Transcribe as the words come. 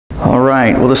All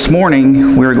right, well this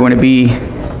morning we're going to be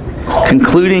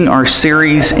concluding our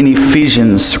series in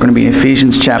Ephesians. We're going to be in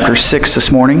Ephesians chapter 6 this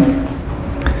morning.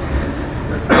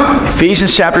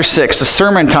 Ephesians chapter 6, the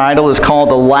sermon title is called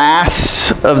The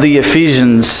Last of the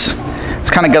Ephesians. It's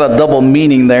kind of got a double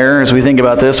meaning there as we think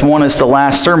about this. One is the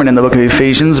last sermon in the book of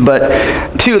Ephesians,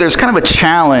 but two, there's kind of a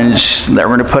challenge that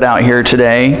we're going to put out here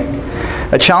today.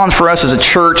 A challenge for us as a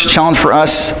church, a challenge for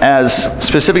us as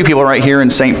specific people right here in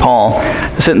St. Paul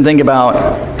to sit and think about,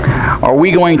 are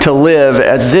we going to live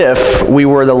as if we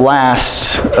were the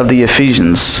last of the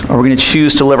Ephesians? Are we going to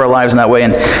choose to live our lives in that way?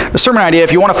 And the sermon idea,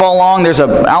 if you want to follow along, there's an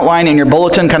outline in your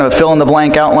bulletin, kind of a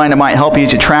fill-in-the-blank outline that might help you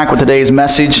to track with today's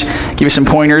message, give you some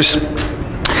pointers.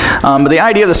 But the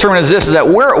idea of the sermon is this, is that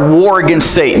we're at war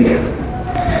against Satan.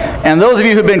 And those of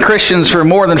you who've been Christians for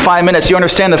more than 5 minutes, you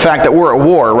understand the fact that we're at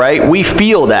war, right? We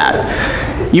feel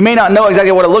that. You may not know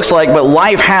exactly what it looks like, but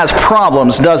life has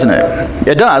problems, doesn't it?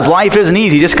 It does. Life isn't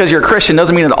easy. Just because you're a Christian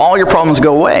doesn't mean that all your problems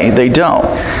go away. They don't.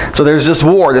 So there's this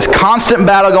war, this constant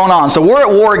battle going on. So we're at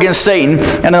war against Satan.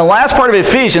 And in the last part of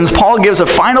Ephesians, Paul gives a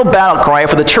final battle cry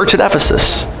for the church at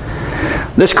Ephesus.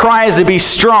 This cry is to be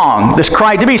strong. This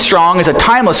cry to be strong is a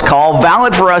timeless call,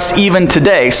 valid for us even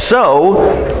today.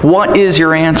 So, what is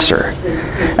your answer?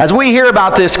 As we hear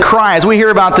about this cry, as we hear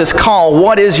about this call,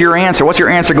 what is your answer? What's your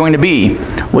answer going to be?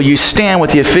 Will you stand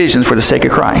with the Ephesians for the sake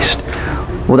of Christ?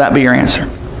 Will that be your answer?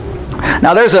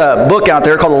 Now, there's a book out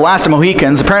there called The Last of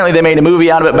Mohicans. Apparently, they made a movie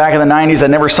out of it back in the 90s. I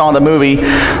never saw the movie.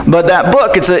 But that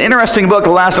book, it's an interesting book, The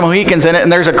Last of Mohicans in it.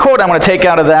 And there's a quote I'm going to take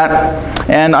out of that.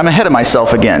 And I'm ahead of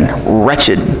myself again.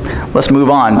 Wretched. Let's move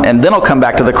on. And then I'll come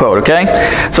back to the quote,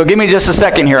 okay? So give me just a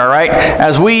second here, all right?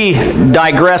 As we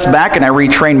digress back and I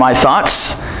retrain my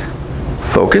thoughts.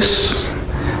 Focus.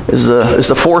 Is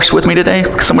the Force with me today?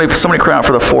 Somebody cry out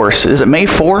for the Force. Is it May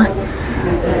 4?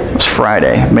 It's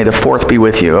Friday. May the 4th be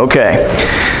with you. Okay.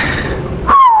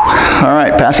 All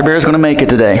right. Pastor Bear is going to make it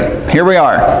today. Here we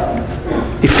are.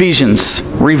 Ephesians.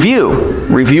 Review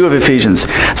of Ephesians.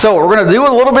 So we're going to do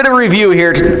a little bit of review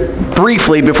here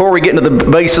briefly before we get into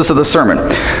the basis of the sermon.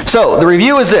 So the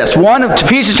review is this.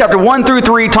 Ephesians chapter 1 through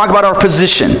 3 talk about our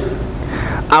position.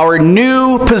 Our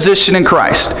new position in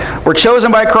Christ. We're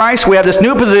chosen by Christ. We have this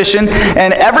new position,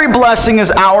 and every blessing is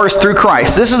ours through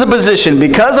Christ. This is a position.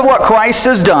 Because of what Christ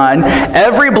has done,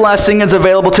 every blessing is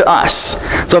available to us.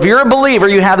 So if you're a believer,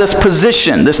 you have this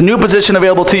position, this new position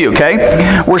available to you,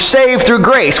 okay? We're saved through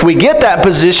grace. We get that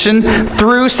position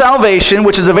through salvation,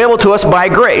 which is available to us by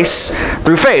grace,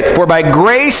 through faith. For by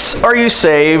grace are you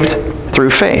saved through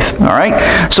faith, all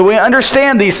right? So we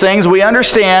understand these things. We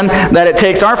understand that it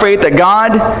takes our faith that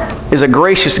God is a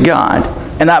gracious God,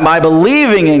 and that by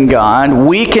believing in God,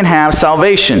 we can have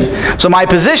salvation. So my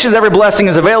position is every blessing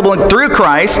is available through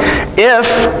Christ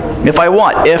if I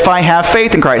what? If I have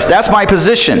faith in Christ. That's my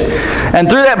position. And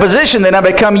through that position, then I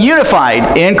become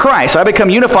unified in Christ. I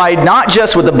become unified not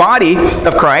just with the body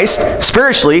of Christ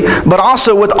spiritually, but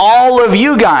also with all of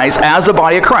you guys as the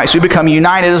body of Christ. We become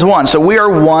united as one. So we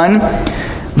are one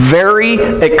very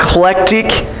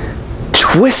eclectic,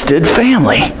 twisted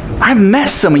family. I've met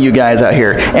some of you guys out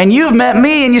here, and you've met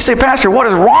me, and you say, Pastor, what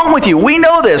is wrong with you? We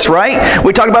know this, right?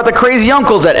 We talk about the crazy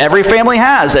uncles that every family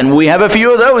has, and we have a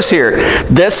few of those here.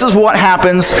 This is what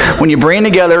happens when you bring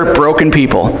together broken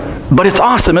people. But it's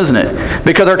awesome, isn't it?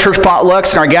 Because our church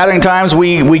potlucks and our gathering times,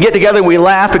 we get together and we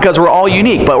laugh because we're all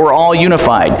unique, but we're all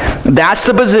unified. That's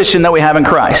the position that we have in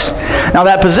Christ. Now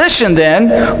that position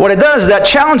then, what it does is that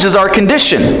challenges our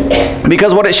condition.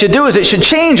 Because what it should do is it should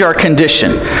change our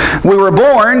condition. We were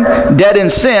born dead in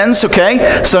sins,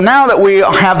 okay? So now that we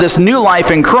have this new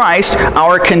life in Christ,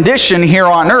 our condition here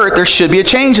on earth, there should be a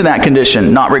change in that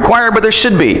condition. Not required, but there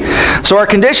should be. So our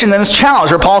condition then is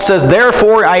challenged, where Paul says,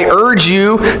 therefore I urge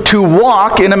you to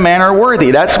walk in a manner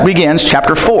worthy. That begins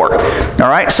chapter 4. All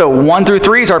right, so 1 through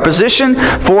 3 is our position,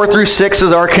 4 through 6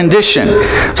 is our condition.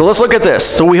 So let's look at this.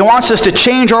 So he wants us to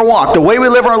change our walk. The way we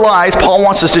live our lives, Paul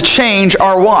wants us to change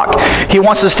our walk. He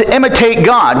wants us to imitate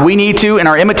God. We need to, in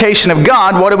our imitation of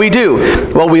God, what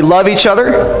do? Well, we love each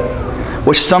other,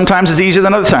 which sometimes is easier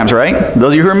than other times, right? Those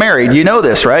of you who are married, you know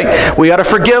this, right? We got to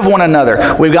forgive one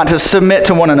another. We've got to submit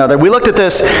to one another. We looked at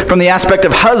this from the aspect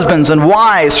of husbands and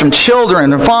wives, from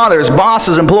children and fathers,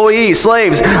 bosses, employees,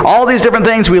 slaves, all these different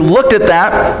things. We looked at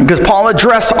that because Paul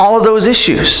addressed all of those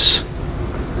issues.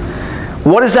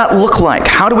 What does that look like?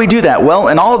 How do we do that? Well,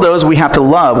 in all of those, we have to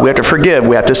love, we have to forgive,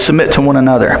 we have to submit to one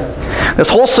another. This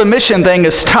whole submission thing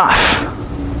is tough.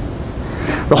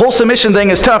 The whole submission thing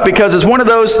is tough because it's one of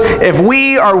those, if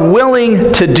we are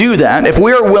willing to do that, if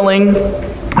we are willing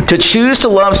to choose to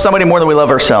love somebody more than we love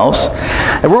ourselves,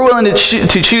 if we're willing to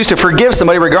choose to forgive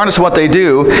somebody regardless of what they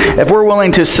do, if we're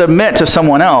willing to submit to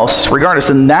someone else regardless,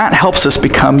 then that helps us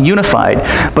become unified.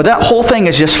 But that whole thing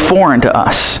is just foreign to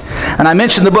us. And I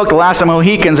mentioned the book, The Last of the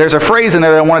Mohicans. There's a phrase in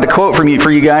there that I wanted to quote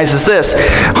for you guys, is this.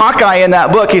 Hawkeye in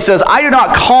that book, he says, "I do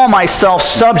not call myself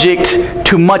subject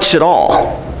to much at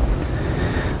all."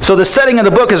 So the setting of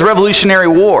the book is Revolutionary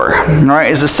War,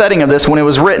 right? Is the setting of this when it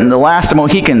was written, The Last of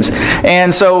Mohicans.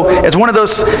 And so it's one of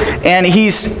those, and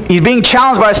he's being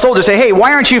challenged by a soldier, say, "Hey,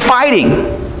 why aren't you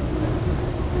fighting?"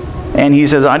 And he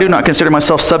says, "I do not consider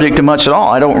myself subject to much at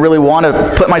all. I don't really want to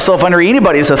put myself under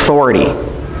anybody's authority."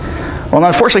 Well,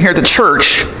 unfortunately here at the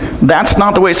church, that's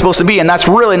not the way it's supposed to be, and that's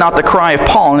really not the cry of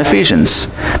Paul in Ephesians.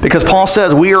 Because Paul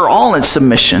says we are all in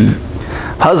submission.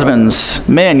 Husbands,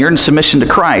 men, you're in submission to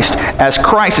Christ, as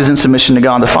Christ is in submission to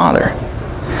God the Father.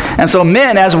 And so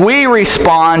men, as we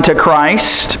respond to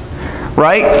Christ,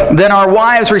 right, then our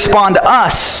wives respond to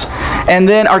us, and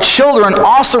then our children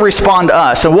also respond to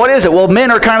us. And what is it? Well, men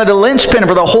are kind of the linchpin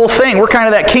for the whole thing. We're kind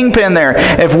of that kingpin there.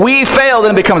 If we fail,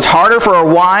 then it becomes harder for our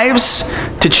wives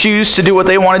to choose to do what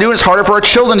they want to do, and it's harder for our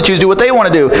children to choose to do what they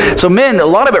want to do. So men, a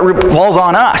lot of it falls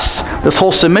on us, this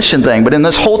whole submission thing. But in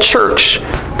this whole church,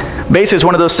 basically, it's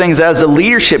one of those things, as the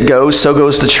leadership goes, so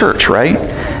goes the church, right?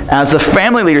 As the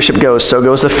family leadership goes, so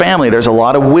goes the family. There's a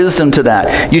lot of wisdom to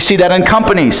that. You see that in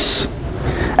companies.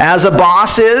 As a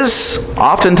boss is,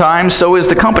 oftentimes, so is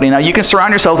the company. Now, you can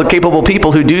surround yourself with capable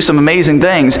people who do some amazing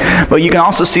things, but you can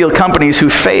also see companies who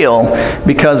fail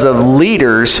because of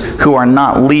leaders who are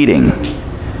not leading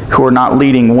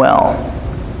well.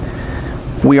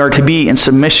 We are to be in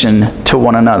submission to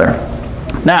one another.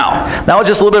 Now, that was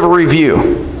just a little bit of a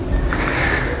review.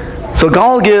 So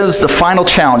God gives the final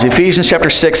challenge, Ephesians chapter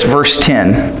 6, verse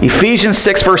 10. Ephesians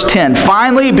 6, verse 10.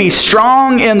 "Finally, be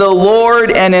strong in the Lord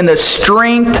and in the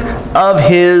strength of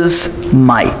His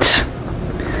might."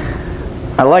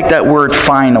 I like that word,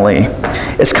 finally.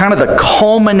 It's kind of the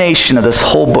culmination of this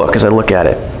whole book as I look at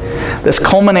it. This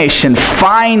culmination,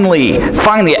 finally,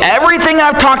 everything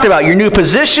I've talked about, your new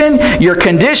position, your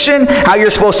condition, how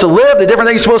you're supposed to live, the different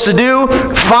things you're supposed to do,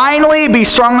 finally be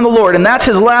strong in the Lord. And that's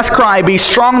his last cry, be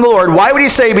strong in the Lord. Why would he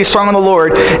say be strong in the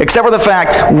Lord? Except for the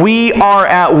fact we are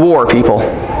at war, people.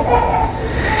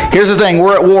 Here's the thing,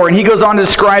 we're at war. And he goes on to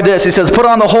describe this. He says, "Put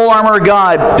on the whole armor of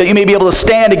God, that you may be able to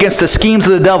stand against the schemes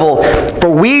of the devil. For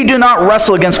we do not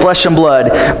wrestle against flesh and blood,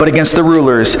 but against the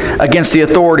rulers, against the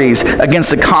authorities, against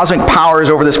the cosmic powers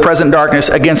over this present darkness,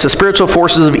 against the spiritual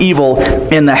forces of evil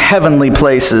in the heavenly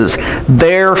places.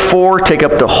 Therefore, take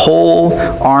up the whole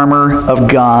armor of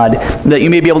God, that you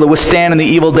may be able to withstand in the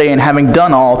evil day, and having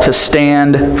done all, to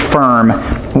stand firm."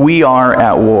 We are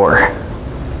at war.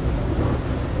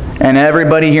 And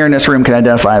everybody here in this room can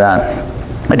identify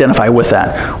with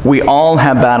that. We all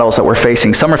have battles that we're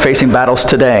facing. Some are facing battles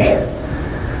today.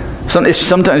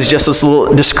 Sometimes just this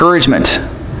little discouragement.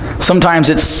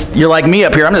 Sometimes you're like me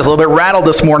up here. I'm just a little bit rattled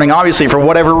this morning, obviously, for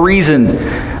whatever reason.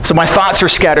 So my thoughts are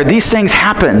scattered. These things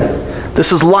happen.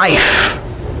 This is life.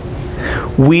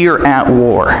 We are at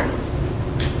war.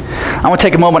 I want to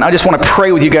take a moment. I just want to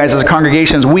pray with you guys as a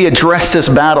congregation as we address this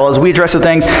battle, as we address the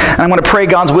things. And I want to pray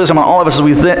God's wisdom on all of us as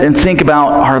we think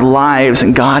about our lives.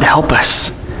 And God, help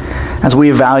us as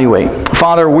we evaluate.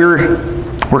 Father, we're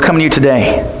coming to you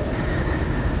today.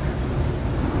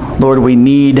 Lord, we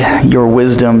need your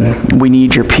wisdom. We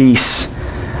need your peace.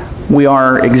 We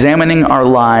are examining our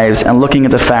lives and looking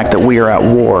at the fact that we are at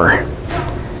war.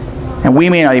 And we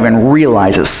may not even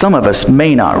realize it. Some of us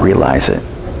may not realize it.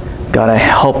 God,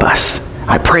 help us.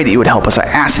 I pray that you would help us. I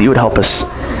ask that you would help us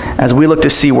as we look to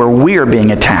see where we are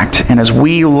being attacked, and as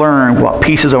we learn what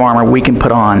pieces of armor we can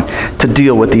put on to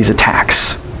deal with these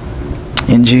attacks.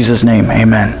 In Jesus' name,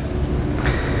 amen.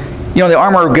 You know, the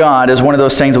armor of God is one of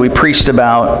those things that we preached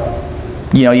about.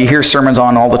 You know, you hear sermons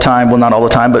on all the time. Well, not all the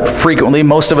time, but frequently.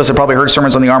 Most of us have probably heard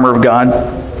sermons on the armor of God.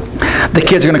 The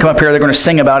kids are going to come up here. They're going to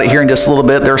sing about it here in just a little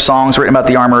bit. There are songs written about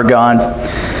the armor of God.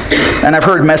 And I've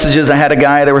heard messages.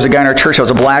 There was a guy in our church that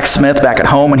was a blacksmith back at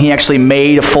home, and he actually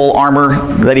made a full armor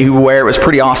that he would wear. It was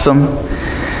pretty awesome.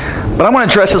 But I want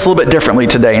to address this a little bit differently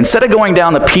today. Instead of going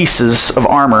down the pieces of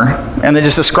armor and then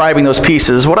just describing those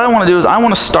pieces, what I want to do is I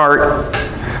want to start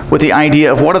with the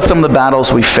idea of what are some of the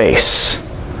battles we face.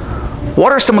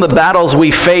 What are some of the battles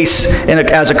we face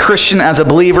as a Christian, as a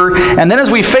believer? And then as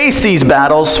we face these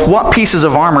battles, what pieces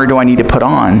of armor do I need to put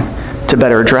on to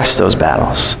better address those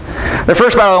battles? The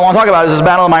first battle I want to talk about is this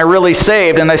battle, am I really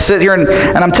saved? And I sit here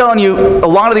and I'm telling you, a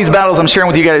lot of these battles I'm sharing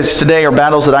with you guys today are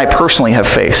battles that I personally have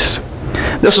faced.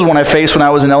 This was one I faced when I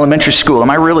was in elementary school. Am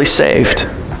I really saved?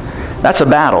 That's a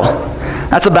battle.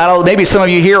 That's a battle maybe some of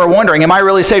you here are wondering, am I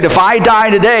really saved? If I die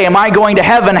today, am I going to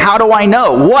heaven? How do I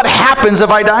know? What happens if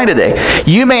I die today?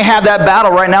 You may have that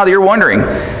battle right now that you're wondering.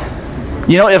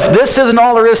 You know, if this isn't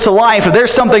all there is to life, if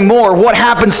there's something more, what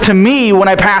happens to me when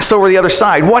I pass over the other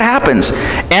side? What happens?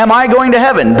 Am I going to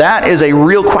heaven? That is a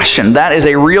real question. That is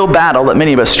a real battle that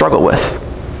many of us struggle with.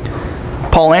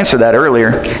 Paul answered that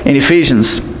earlier in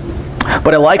Ephesians.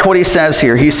 But I like what he says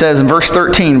here. He says in verse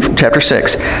 13, chapter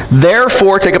 6,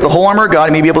 therefore, take up the whole armor of God,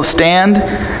 and may be able to stand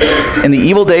in the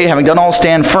evil day, having done all,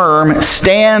 stand firm.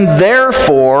 Stand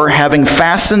therefore, having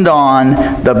fastened on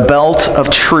the belt of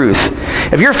truth.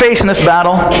 If you're facing this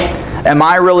battle, am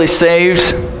I really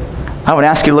saved? I would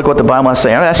ask you to look at what the Bible has to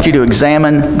say. I would ask you to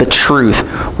examine the truth.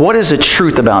 What is the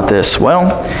truth about this?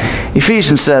 Well,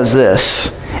 Ephesians says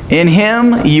this. In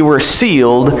him you were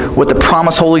sealed with the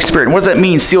promised Holy Spirit. And what does that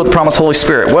mean, sealed with the promised Holy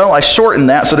Spirit? Well, I shortened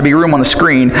that so there'd be room on the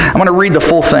screen. I'm going to read the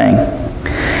full thing.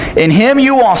 In him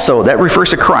you also, that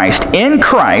refers to Christ. In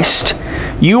Christ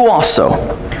you also,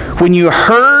 when you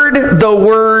heard the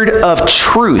word of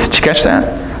truth. Did you catch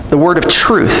that? The word of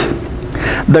truth.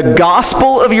 The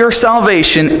gospel of your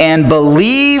salvation, and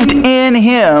believed in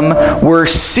him, were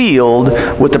sealed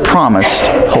with the promised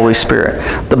Holy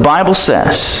Spirit. The Bible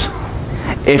says,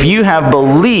 if you have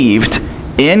believed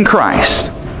in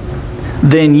Christ,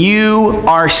 then you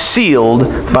are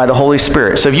sealed by the Holy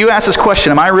Spirit. So if you ask this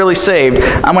question, am I really saved?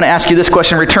 I'm going to ask you this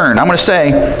question in return. I'm going to say,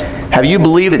 have you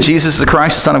believed that Jesus is the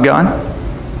Christ, the Son of God?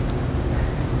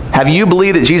 Have you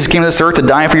believed that Jesus came to this earth to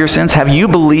die for your sins? Have you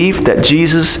believed that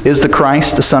Jesus is the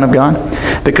Christ, the Son of God?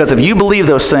 Because if you believe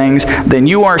those things, then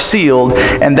you are sealed,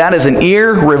 and that is an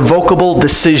irrevocable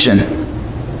decision.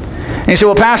 And you say,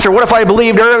 well, Pastor, what if I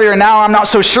believed earlier and now I'm not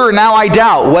so sure, now I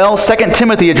doubt? Well, 2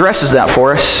 Timothy addresses that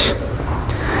for us.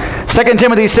 2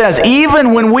 Timothy says,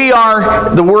 even when we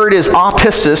are, the word is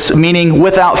apistos, meaning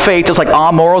without faith, just like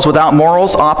amorals, without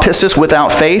morals, apistos,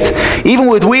 without faith. Even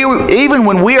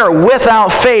when we are without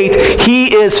faith,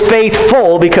 he is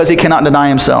faithful because he cannot deny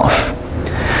himself.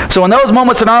 So in those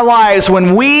moments in our lives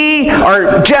when we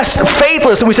are just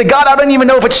faithless and we say, God, I don't even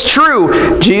know if it's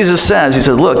true, Jesus says, he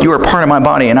says, look, you are part of my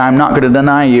body and I'm not going to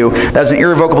deny you. That's an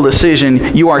irrevocable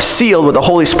decision. You are sealed with the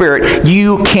Holy Spirit.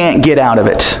 You can't get out of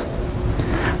it.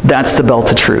 That's the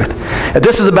belt of truth. If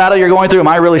this is a battle you're going through, am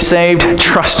I really saved?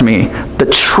 Trust me, the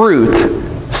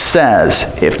truth says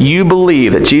if you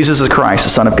believe that Jesus is Christ, the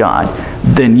Son of God,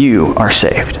 then you are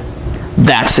saved.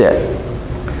 That's it.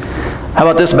 How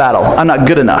about this battle? I'm not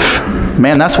good enough.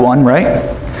 Man, that's one,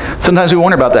 right? Sometimes we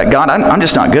wonder about that. God, I'm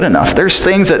just not good enough. There's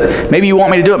things that maybe you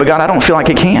want me to do it, but God, I don't feel like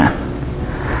I can.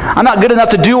 I'm not good enough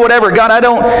to do whatever. God,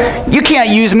 you can't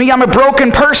use me. I'm a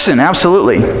broken person.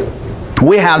 Absolutely.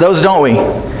 We have those, don't we?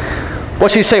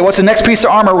 What's he say? What's the next piece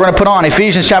of armor we're going to put on?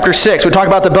 Ephesians chapter 6. We talk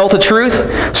about the belt of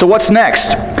truth. So what's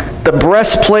next? The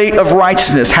breastplate of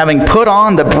righteousness, having put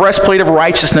on the breastplate of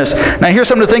righteousness. Now here's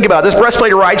something to think about. This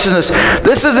breastplate of righteousness,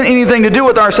 this isn't anything to do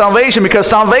with our salvation, because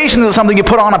salvation is something you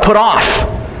put on and put off.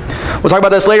 We'll talk about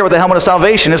this later with the helmet of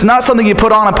salvation. It's not something you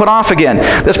put on and put off again.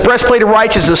 This breastplate of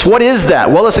righteousness, what is that?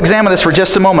 Well, let's examine this for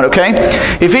just a moment, okay?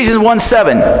 Ephesians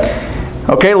 1:7.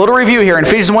 Okay, a little review here in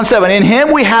Ephesians 1:7. In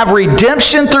him we have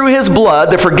redemption through his blood,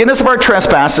 the forgiveness of our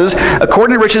trespasses,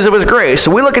 according to the riches of his grace.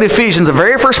 So we look at Ephesians, the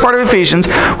very first part of Ephesians,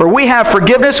 where we have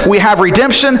forgiveness, we have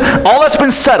redemption, all that's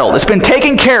been settled. It's been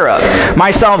taken care of. My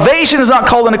salvation is not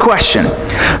called into question.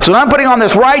 So when I'm putting on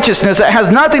this righteousness, that has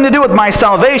nothing to do with my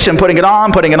salvation, putting it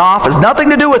on, putting it off, has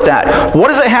nothing to do with that. What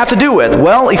does it have to do with?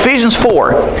 Well, Ephesians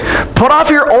 4. Put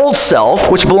off your old self,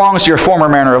 which belongs to your former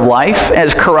manner of life,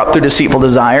 as corrupt through deceitful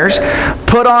desires.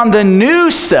 Put on the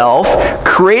new self,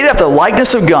 created after the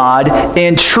likeness of God,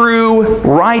 in true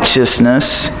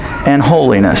righteousness and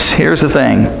holiness. Here's the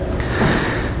thing.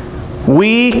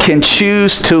 We can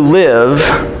choose to live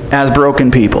as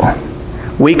broken people.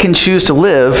 We can choose to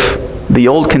live the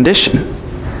old condition.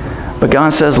 But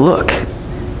God says, look,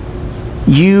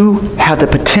 you have the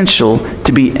potential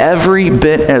to be every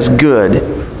bit as good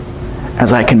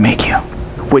as I can make you,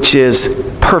 which is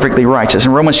perfectly righteous.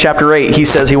 In Romans chapter 8, he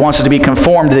says he wants us to be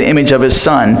conformed to the image of his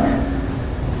Son.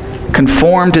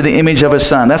 Conformed to the image of his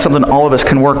Son. That's something all of us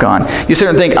can work on. You sit there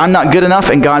and think, I'm not good enough,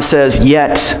 and God says,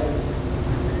 yet,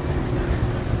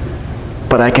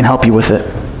 but I can help you with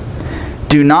it.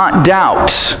 Do not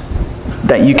doubt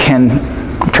that you can,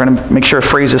 I'm trying to make sure I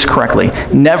phrase this correctly,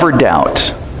 never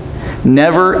doubt.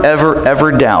 Never, ever,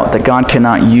 ever doubt that God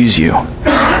cannot use you.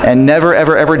 And never,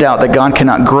 ever, ever doubt that God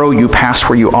cannot grow you past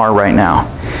where you are right now.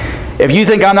 If you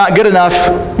think I'm not good enough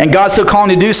and God's still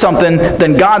calling you to do something,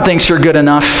 then God thinks you're good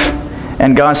enough.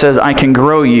 And God says, I can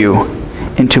grow you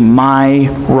into my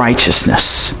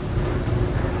righteousness.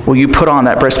 will you put on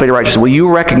that breastplate of righteousness? Will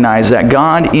you recognize that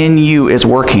God in you is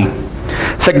working?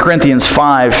 2 Corinthians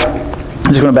 5,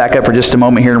 I'm just going to back up for just a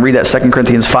moment here and read that 2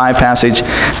 Corinthians 5 passage,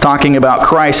 talking about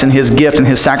Christ and his gift and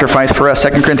his sacrifice for us.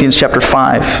 2 Corinthians chapter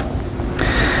 5.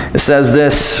 It says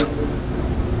this,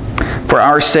 "For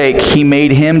our sake he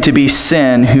made him to be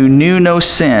sin who knew no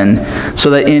sin, so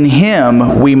that in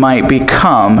him we might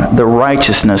become the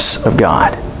righteousness of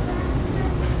God."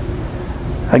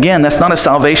 Again, that's not a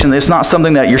salvation. It's not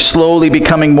something that you're slowly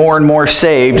becoming more and more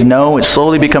saved. No, it's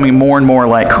slowly becoming more and more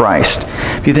like Christ.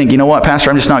 If you think, you know what, Pastor,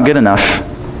 I'm just not good enough,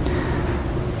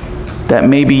 that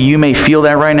maybe you may feel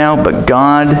that right now, but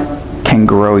God can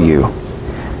grow you.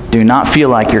 Do not feel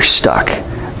like you're stuck.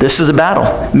 This is a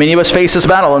battle. Many of us face this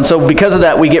battle, and so because of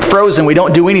that, we get frozen. We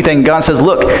don't do anything. God says,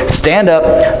 look, stand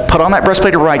up, put on that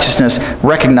breastplate of righteousness,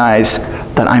 recognize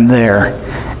that I'm there,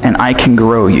 and I can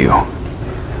grow you.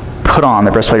 Put on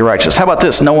the breastplate of righteousness. How about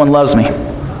this? No one loves me.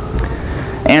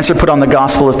 Answer, put on the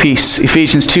gospel of peace.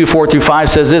 Ephesians 2, 4-5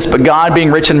 says this, "But God, being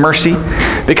rich in mercy,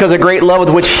 because of great love with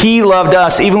which he loved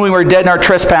us, even when we were dead in our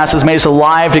trespasses, made us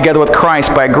alive together with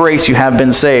Christ. By grace you have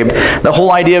been saved." The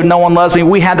whole idea of no one loves me,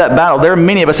 we had that battle. There are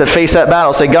many of us that face that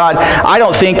battle. Say, God, I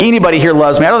don't think anybody here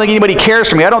loves me. I don't think anybody cares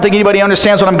for me. I don't think anybody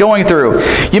understands what I'm going through.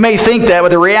 You may think that,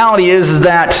 but the reality is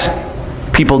that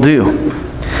people do.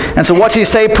 And so what's he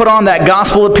say? Put on that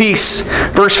gospel of peace.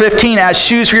 Verse 15, "As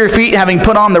shoes for your feet, having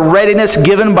put on the readiness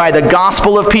given by the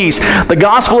gospel of peace." The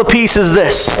gospel of peace is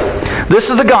this. This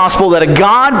is the gospel that a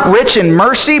God rich in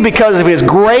mercy because of his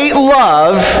great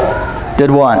love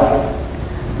did what?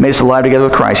 Made us alive together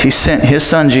with Christ. He sent his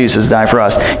son Jesus to die for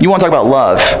us. You want to talk about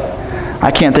love?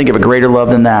 I can't think of a greater love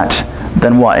than that.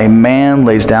 Than what? A man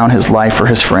lays down his life for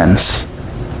his friends.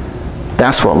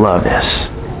 That's what love is.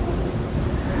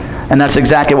 And that's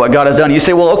exactly what God has done. You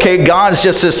say, well, okay, God's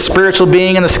just this spiritual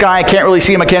being in the sky. I can't really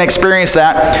see him. I can't experience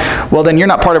that. Well, then you're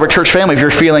not part of a church family if you're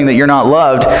feeling that you're not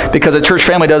loved, because a church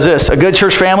family does this. A good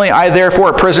church family, I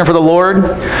therefore, a prisoner for the Lord,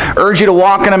 urge you to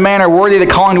walk in a manner worthy of the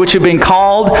calling to which you've been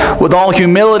called, with all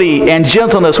humility and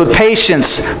gentleness, with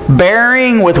patience,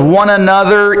 bearing with one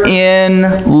another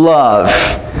in love.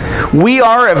 We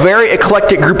are a very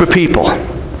eclectic group of people.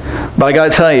 But I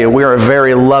got to tell you, we are a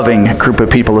very loving group of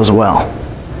people as well.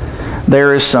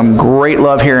 There is some great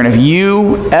love here. And if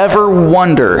you ever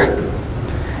wonder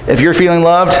if you're feeling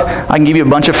loved, I can give you a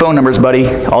bunch of phone numbers,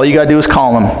 buddy. All you got to do is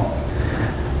call them.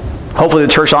 Hopefully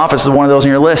the church office is one of those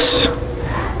on your list.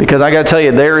 Because I got to tell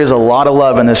you, there is a lot of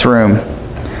love in this room.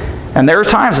 And there are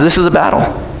times this is a battle.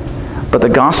 But the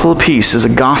gospel of peace is a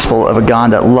gospel of a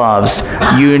God that loves,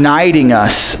 uniting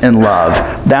us in love.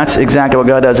 That's exactly what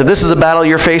God does. If this is a battle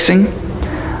you're facing,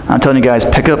 I'm telling you guys,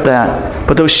 pick up that,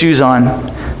 put those shoes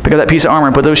on. Pick up that piece of armor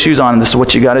and put those shoes on, and this is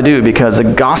what you got to do, because the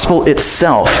gospel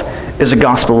itself is a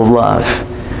gospel of love,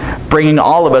 bringing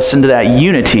all of us into that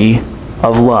unity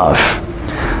of love.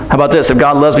 How about this? If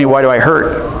God loves me, why do I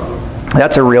hurt?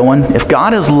 That's a real one. If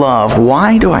God is love,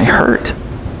 why do I hurt?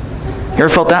 You ever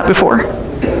felt that before?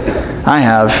 I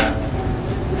have.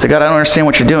 So God, I don't understand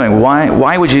what you're doing.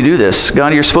 Why would you do this?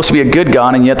 God, you're supposed to be a good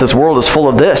God, and yet this world is full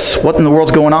of this. What in the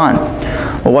world's going on?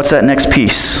 Well, what's that next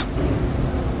piece?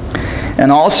 In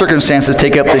all circumstances,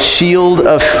 take up the shield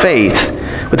of faith,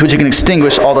 with which you can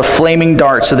extinguish all the flaming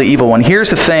darts of the evil one. Here's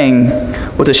the thing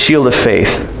with the shield of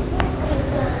faith.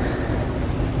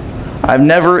 I've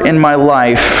never in my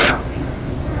life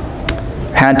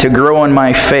had to grow in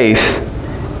my faith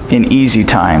in easy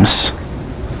times.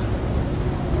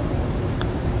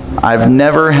 I've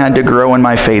never had to grow in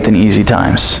my faith in easy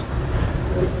times.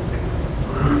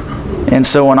 And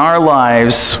so in our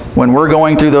lives, when we're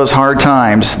going through those hard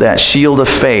times, that shield of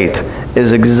faith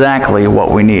is exactly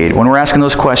what we need. When we're asking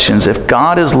those questions, if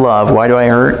God is love, why do I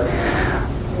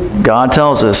hurt? God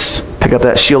tells us, pick up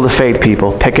that shield of faith,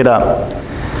 people. Pick it up.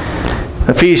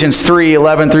 Ephesians 3,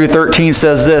 11-13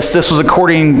 says this. This was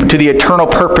according to the eternal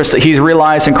purpose that he's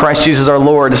realized in Christ Jesus our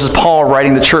Lord. This is Paul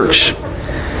writing the church.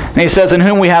 And he says, in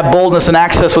whom we have boldness and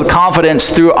access with confidence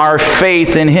through our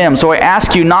faith in him. So I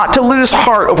ask you not to lose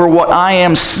heart over what I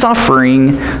am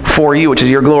suffering for you, which is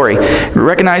your glory.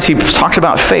 Recognize he talks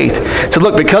about faith. He said,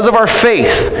 look, because of our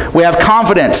faith, we have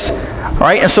confidence.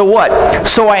 Right? And so what?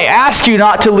 So I ask you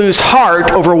not to lose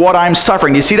heart over what I'm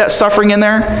suffering. Do you see that suffering in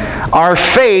there? Our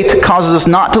faith causes us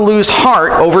not to lose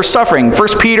heart over suffering.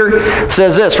 1 Peter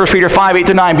says this, 1 Peter 5,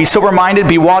 8-9, be sober-minded,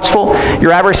 be watchful.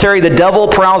 Your adversary, the devil,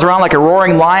 prowls around like a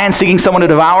roaring lion, seeking someone to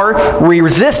devour.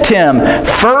 Resist him,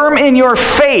 firm in your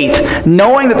faith,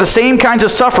 knowing that the same kinds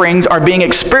of sufferings are being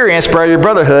experienced by your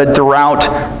brotherhood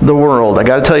throughout the world. I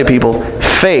got to tell you, people,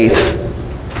 faith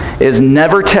is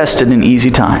never tested in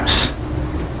easy times.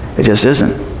 It just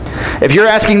isn't. If you're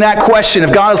asking that question,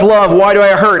 if God is love, why do I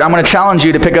hurt? I'm going to challenge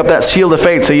you to pick up that shield of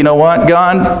faith. So you know what,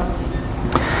 God?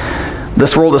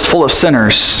 This world is full of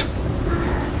sinners.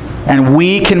 And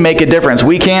we can make a difference.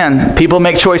 We can. People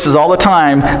make choices all the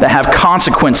time that have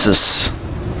consequences.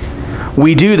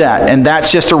 We do that. And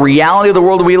that's just a reality of the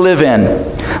world we live in.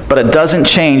 But it doesn't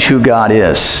change who God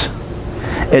is.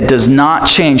 It does not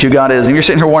change who God is. And you're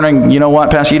sitting here wondering, you know what,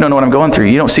 Pastor, you don't know what I'm going through.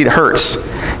 You don't see it hurts.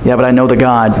 Yeah, but I know the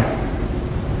God.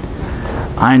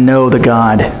 I know the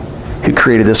God who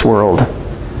created this world.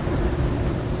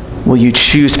 Will you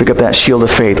choose to pick up that shield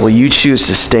of faith? Will you choose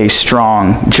to stay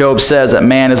strong? Job says that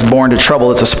man is born to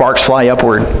trouble as the sparks fly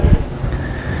upward.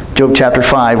 Job chapter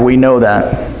 5, we know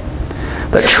that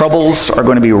troubles are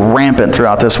going to be rampant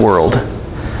throughout this world.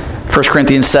 1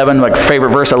 Corinthians 7, like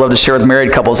favorite verse I love to share with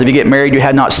married couples. If you get married, you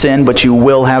had not sinned, but you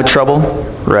will have trouble.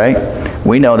 Right?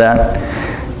 We know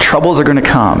that. Troubles are going to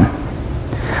come.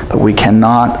 But we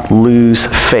cannot lose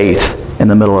faith in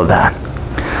the middle of that.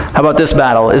 How about this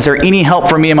battle? Is there any help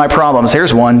for me in my problems?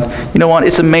 Here's one. You know what?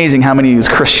 It's amazing how many of these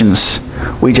Christians,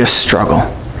 we just struggle.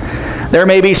 There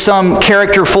may be some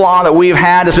character flaw that we've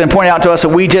had that's been pointed out to us that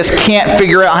we just can't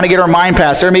figure out how to get our mind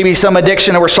past. There may be some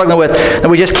addiction that we're struggling with that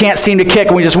we just can't seem to kick,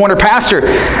 and we just wonder, Pastor,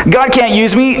 God can't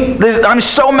use me. I'm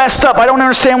so messed up. I don't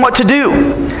understand what to do.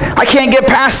 I can't get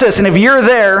past this. And if you're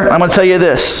there, I'm going to tell you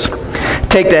this.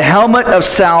 Take the helmet of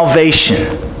salvation.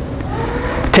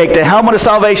 Take the helmet of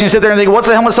salvation. You sit there and think, what's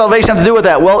the helmet of salvation have to do with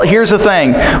that? Well, here's the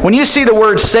thing. When you see the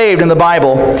word saved in the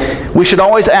Bible, we should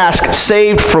always ask,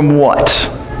 saved from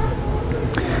what?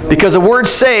 Because the word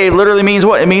saved literally means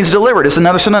what? It means delivered. It's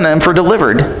another synonym for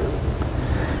delivered.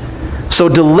 So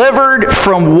delivered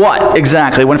from what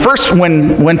exactly?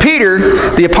 When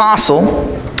Peter, the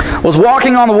apostle, was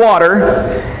walking on the water,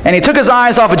 and he took his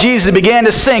eyes off of Jesus and began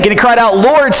to sink, and he cried out,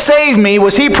 Lord, save me.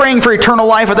 Was he praying for eternal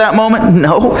life at that moment?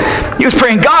 No. He was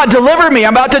praying, God, deliver me.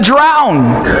 I'm about to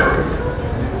drown.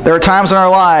 There are times in our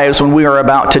lives when we are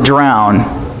about to drown,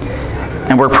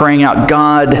 and we're praying out,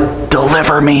 God,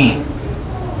 deliver me.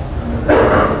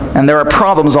 And there are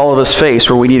problems all of us face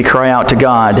where we need to cry out to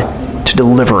God to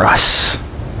deliver us.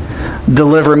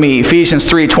 Deliver me. Ephesians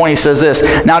 3:20 says this,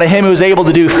 Now to him who is able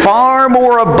to do far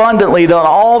more abundantly than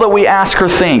all that we ask or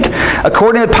think,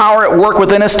 according to the power at work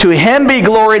within us, to him be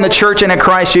glory in the church and in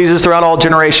Christ Jesus throughout all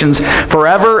generations,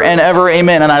 forever and ever.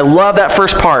 Amen. And I love that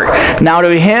first part. Now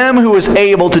to him who is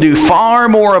able to do far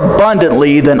more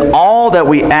abundantly than all that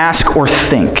we ask or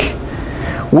think.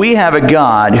 We have a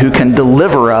God who can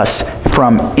deliver us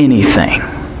from anything.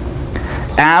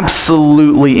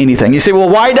 Absolutely anything. You say, well,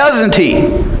 why doesn't he?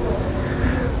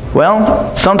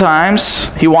 Well,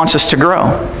 sometimes he wants us to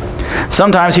grow.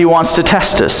 Sometimes he wants to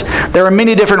test us. There are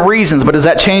many different reasons, but does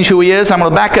that change who he is? I'm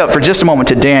going to back up for just a moment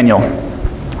to Daniel.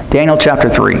 Daniel chapter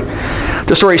 3.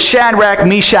 The story of Shadrach,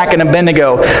 Meshach, and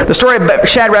Abednego. The story of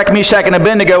Shadrach, Meshach, and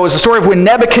Abednego is the story of when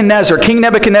Nebuchadnezzar, King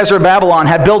Nebuchadnezzar of Babylon,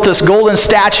 had built this golden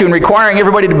statue and requiring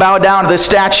everybody to bow down to this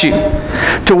statue,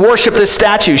 to worship this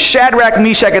statue. Shadrach,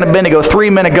 Meshach, and Abednego, 3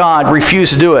 men of God,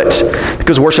 refused to do it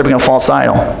because worshiping a false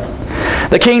idol.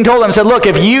 The king told them, said, look,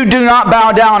 if you do not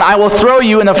bow down, I will throw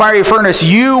you in the fiery furnace.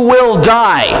 You will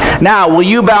die. Now, will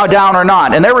you bow down or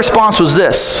not? And their response was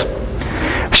this.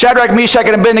 Shadrach, Meshach,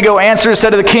 and Abednego answered and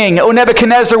said to the king, O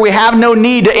Nebuchadnezzar, we have no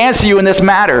need to answer you in this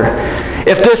matter.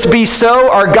 If this be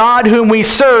so, our God whom we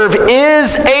serve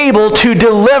is able to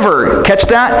deliver, catch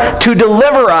that, to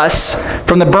deliver us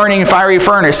from the burning fiery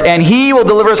furnace, and he will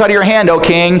deliver us out of your hand, O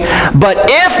king. But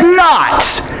if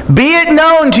not, be it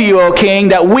known to you, O king,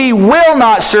 that we will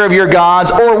not serve your gods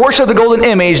or worship the golden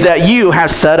image that you have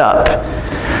set up.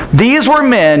 These were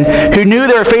men who knew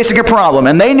they were facing a problem,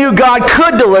 and they knew God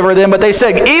could deliver them, but they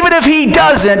said, even if he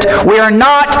doesn't, we are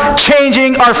not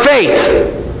changing our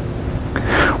faith.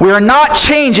 We are not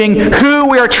changing who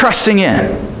we are trusting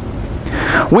in.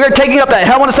 We are taking up that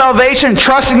helmet of salvation,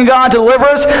 trusting God to deliver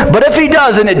us, but if he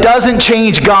doesn't, it doesn't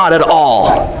change God at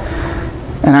all.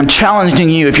 And I'm challenging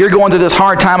you, if you're going through this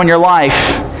hard time in your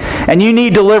life, and you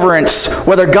need deliverance,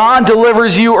 whether God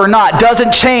delivers you or not,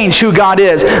 doesn't change who God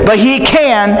is. But he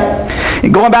can.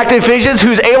 And going back to Ephesians,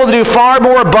 who's able to do far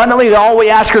more abundantly than all we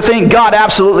ask or think, God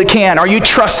absolutely can. Are you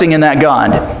trusting in that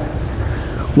God?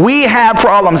 We have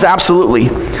problems, absolutely.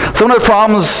 Some of the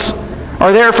problems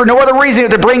are there for no other reason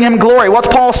than to bring him glory. What's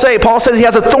Paul say? Paul says he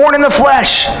has a thorn in the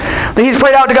flesh that he's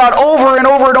prayed out to God over and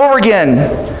over and over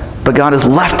again. But God has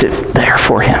left it there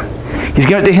for him. He's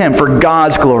given it to him for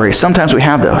God's glory. Sometimes we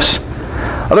have those.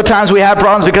 Other times we have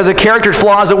problems because of character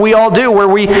flaws that we all do, where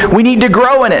we need to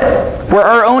grow in it, where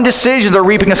our own decisions are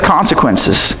reaping us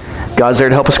consequences. God's there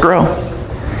to help us grow.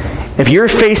 If you're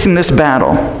facing this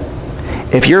battle,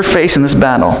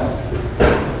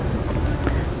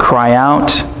 cry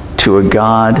out to a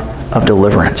God of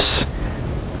deliverance.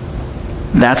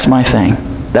 That's my thing.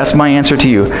 That's my answer to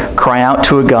you. Cry out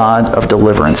to a God of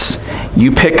deliverance.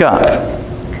 You pick that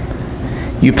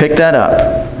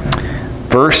up.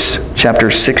 Chapter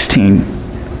 16.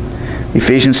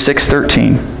 Ephesians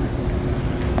 6:13.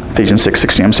 Ephesians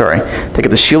 6:16, I'm sorry. Take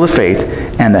up the shield of faith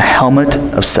and the helmet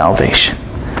of salvation.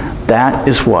 That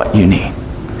is what you need.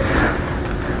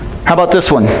 How about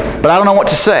this one? But I don't know what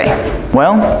to say.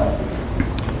 Well,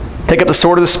 take up the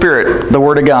sword of the Spirit, the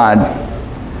Word of God.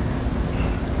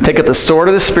 Take up the sword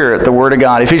of the Spirit, the Word of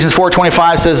God. Ephesians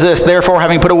 4:25 says this, therefore,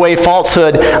 having put away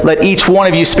falsehood, let each one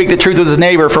of you speak the truth with his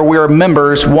neighbor, for we are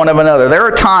members one of another. There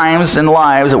are times in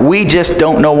lives that we just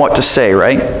don't know what to say,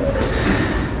 right?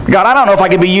 God, I don't know if I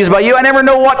could be used by you. I never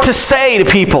know what to say to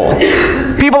people.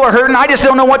 People are hurting. I just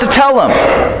don't know what to tell them.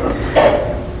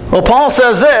 Well, Paul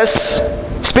says this,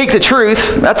 speak the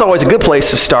truth. That's always a good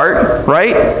place to start,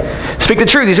 right? Speak the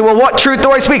truth. You say, well, what truth do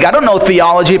I speak? I don't know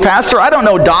theology, Pastor. I don't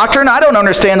know doctrine. I don't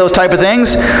understand those type of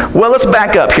things. Well, let's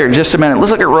back up here just a minute.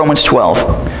 Let's look at Romans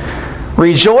 12.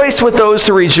 Rejoice with those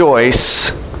who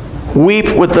rejoice.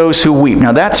 Weep with those who weep.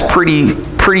 Now, that's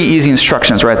pretty easy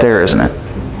instructions right there, isn't it?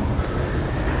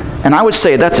 And I would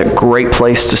say that's a great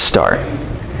place to start.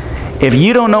 If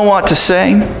you don't know what to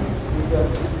say,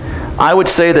 I would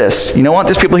say this. You know what?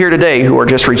 There's people here today who are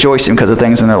just rejoicing because of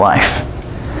things in their life.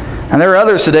 And there are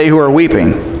others today who are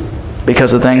weeping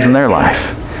because of things in their life.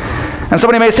 And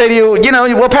somebody may say to you,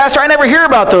 well, Pastor, I never hear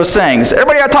about those things.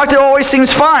 Everybody I talk to always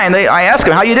seems fine. I ask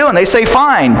them, how you doing? They say,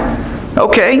 fine.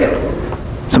 Okay.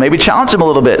 So maybe challenge them a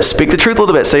little bit. Speak the truth a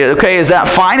little bit. Say, okay, is that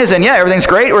fine as in, yeah, everything's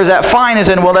great? Or is that fine as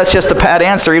in, well, that's just the pat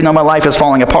answer even though my life is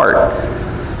falling apart?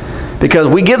 Because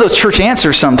we give those church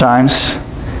answers sometimes.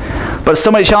 But if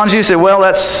somebody challenges you, say, well,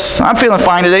 I'm feeling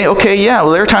fine today. Okay, yeah,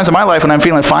 well, there are times in my life when I'm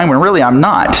feeling fine when really I'm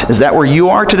not. Is that where you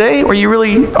are today, or you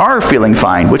really are feeling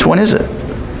fine? Which one is it?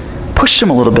 Push them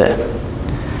a little bit.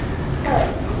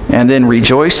 And then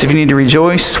rejoice if you need to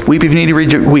rejoice. Weep if you need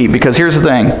to weep. Because here's the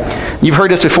thing. You've heard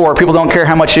this before. People don't care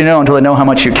how much you know until they know how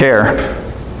much you care.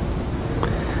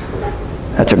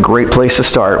 That's a great place to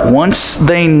start. Once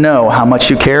they know how much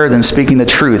you care, then speaking the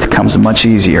truth comes much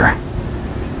easier.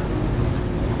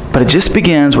 But it just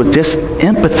begins with just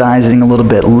empathizing a little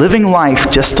bit, living life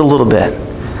just a little bit.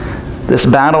 This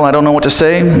battle, I don't know what to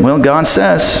say. Well, God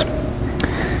says,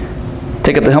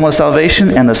 take up the helmet of salvation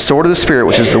and the sword of the Spirit,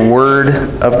 which is the Word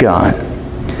of God.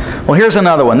 Well, here's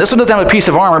another one. This one doesn't have a piece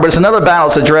of armor, but it's another battle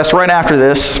that's addressed right after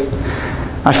this.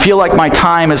 I feel like my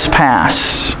time has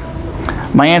passed.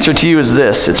 My answer to you is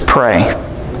this. It's pray.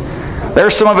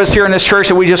 There's some of us here in this church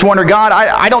that we just wonder, God,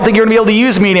 I don't think you're going to be able to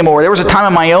use me anymore. There was a time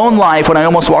in my own life when I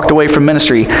almost walked away from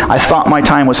ministry. I thought my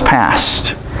time was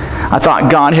past. I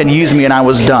thought God had used me and I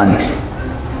was done.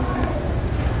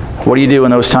 What do you do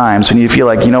in those times when you feel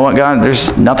like, you know what, God,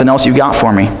 there's nothing else you got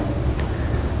for me?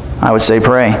 I would say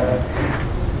pray.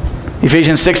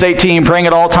 Ephesians 6:18, praying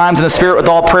at all times in the Spirit with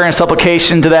all prayer and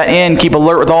supplication. To that end, keep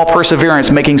alert with all perseverance,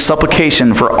 making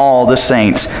supplication for all the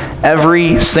saints.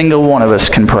 Every single one of us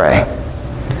can pray.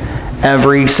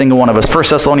 Every single one of us. 1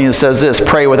 Thessalonians says this,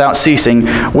 pray without ceasing.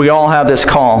 We all have this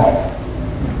call.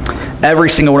 Every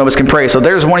single one of us can pray. So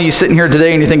there's one of you sitting here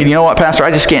today and you're thinking, you know what, Pastor, I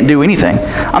just can't do anything.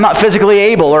 I'm not physically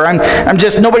able, or I'm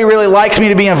just, nobody really likes me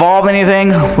to be involved in anything.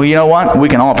 Well, you know what? We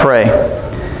can all pray.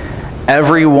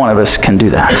 Every one of us can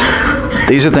do that.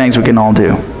 These are things we can all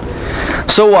do.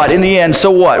 So what? In the end,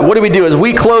 so what? What do we do? As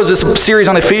we close this series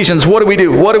on Ephesians, what do we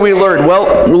do? What do we learn?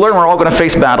 Well, we learn we're all going to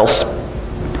face battles.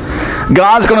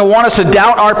 God's going to want us to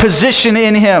doubt our position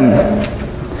in Him.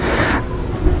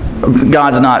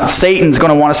 God's not. Satan's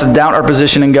going to want us to doubt our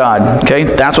position in God. Okay?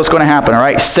 That's what's going to happen, all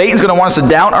right? Satan's going to want us to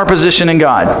doubt our position in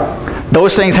God.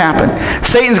 Those things happen.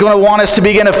 Satan's going to want us to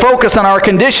begin to focus on our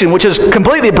condition, which is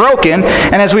completely broken.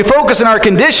 And as we focus on our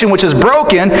condition, which is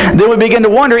broken, then we begin to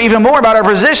wonder even more about our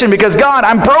position, because God,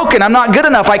 I'm broken. I'm not good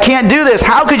enough. I can't do this.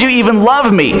 How could you even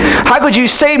love me? How could you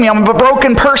save me? I'm a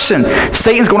broken person.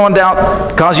 Satan's going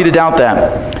to cause you to doubt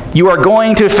that. You are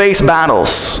going to face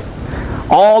battles.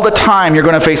 All the time you're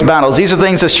going to face battles. These are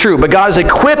things that's true. But God has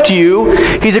equipped you.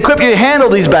 He's equipped you to handle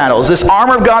these battles. This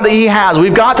armor of God that He has.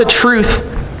 We've got the truth.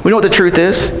 We know what the truth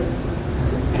is.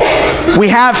 We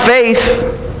have faith.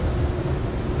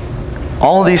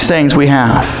 All of these things we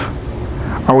have.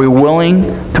 Are we willing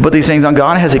to put these things on?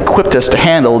 God has equipped us to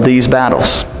handle these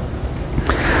battles.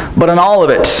 But in all of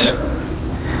it,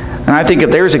 and I think if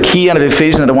there's a key out of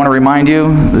Ephesians that I want to remind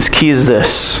you, this key is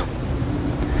this.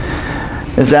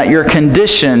 Is that your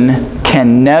condition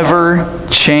can never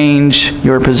change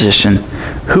your position.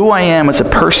 Who I am as a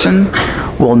person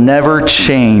will never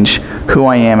change who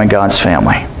I am in God's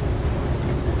family.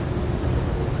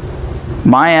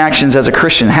 My actions as a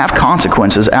Christian have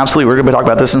consequences. Absolutely. We're going to be talking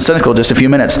about this in Sunday school in just a few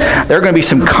minutes. There are going to be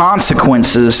some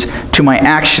consequences to my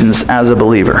actions as a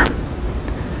believer.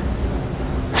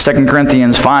 2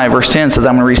 Corinthians 5 verse 10 says,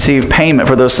 I'm going to receive payment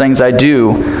for those things I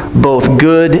do, both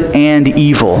good and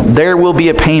evil. There will be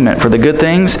a payment for the good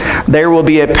things. There will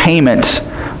be a payment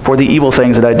for the evil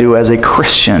things that I do as a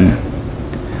Christian.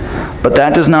 But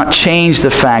that does not change the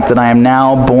fact that I am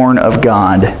now born of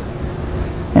God.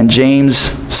 And James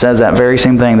says that very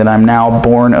same thing, that I'm now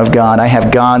born of God. I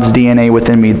have God's DNA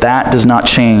within me. That does not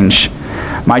change.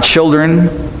 My children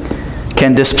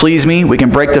can displease me. We can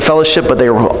break the fellowship, but they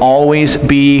will always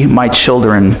be my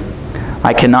children.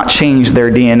 I cannot change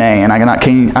their DNA, and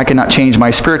I cannot change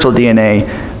my spiritual DNA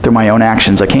through my own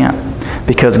actions. I can't.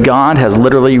 Because God has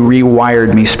literally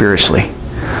rewired me spiritually.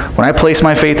 When I place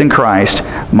my faith in Christ,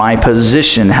 my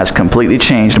position has completely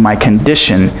changed. My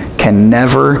condition can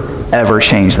never, ever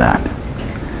change that.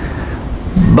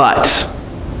 But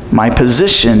my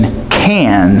position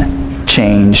can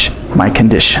change my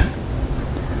condition.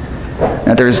 And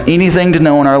if there's anything to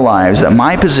know in our lives, that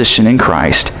my position in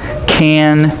Christ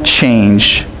can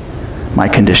change my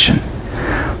condition.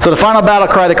 So the final battle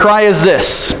cry, the cry is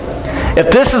this: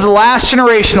 if this is the last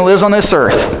generation that lives on this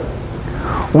earth,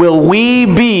 will we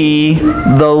be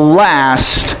the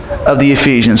last of the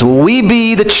Ephesians? Will we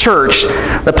be the church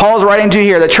that Paul is writing to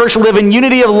here? The church live in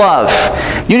unity of love,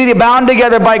 unity bound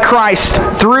together by Christ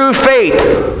through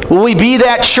faith. Will we be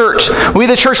that church? Will we be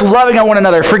the church loving on one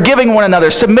another, forgiving one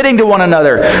another, submitting to one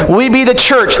another? Will we be the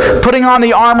church putting on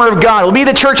the armor of God? Will we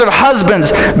be the church of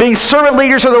husbands being servant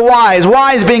leaders to the wives,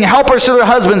 wives being helpers to their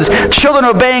husbands, children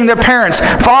obeying their parents,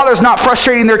 fathers not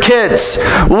frustrating their kids?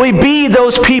 Will we be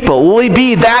those people? Will we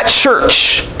be that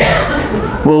church?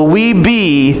 Will we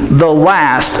be the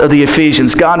last of the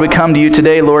Ephesians? God, we come to you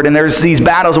today, Lord, and there's these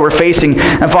battles that we're facing.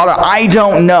 And Father, I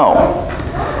don't know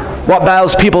what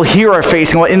battles people here are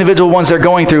facing, what individual ones they're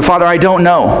going through. Father, I don't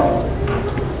know.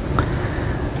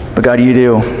 But God, you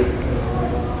do.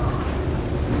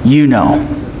 You know.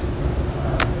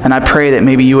 And I pray that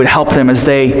maybe you would help them as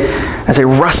they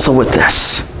wrestle with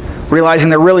this, realizing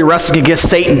they're really wrestling against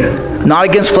Satan, not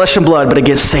against flesh and blood, but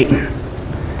against Satan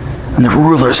and the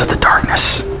rulers of the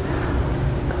darkness.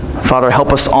 Father,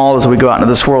 help us all as we go out into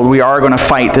this world. We are going to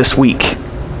fight this week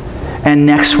and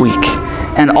next week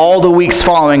and all the weeks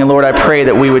following. And Lord, I pray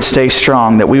that we would stay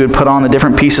strong, that we would put on the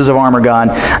different pieces of armor, God,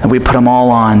 and we put them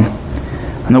all on,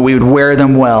 and that we would wear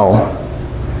them well,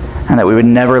 and that we would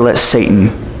never let Satan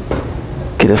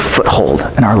get a foothold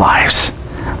in our lives,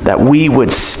 that we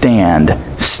would stand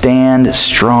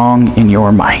strong in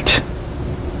your might.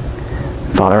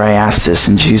 Father, I ask this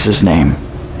in Jesus' name.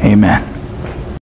 Amen.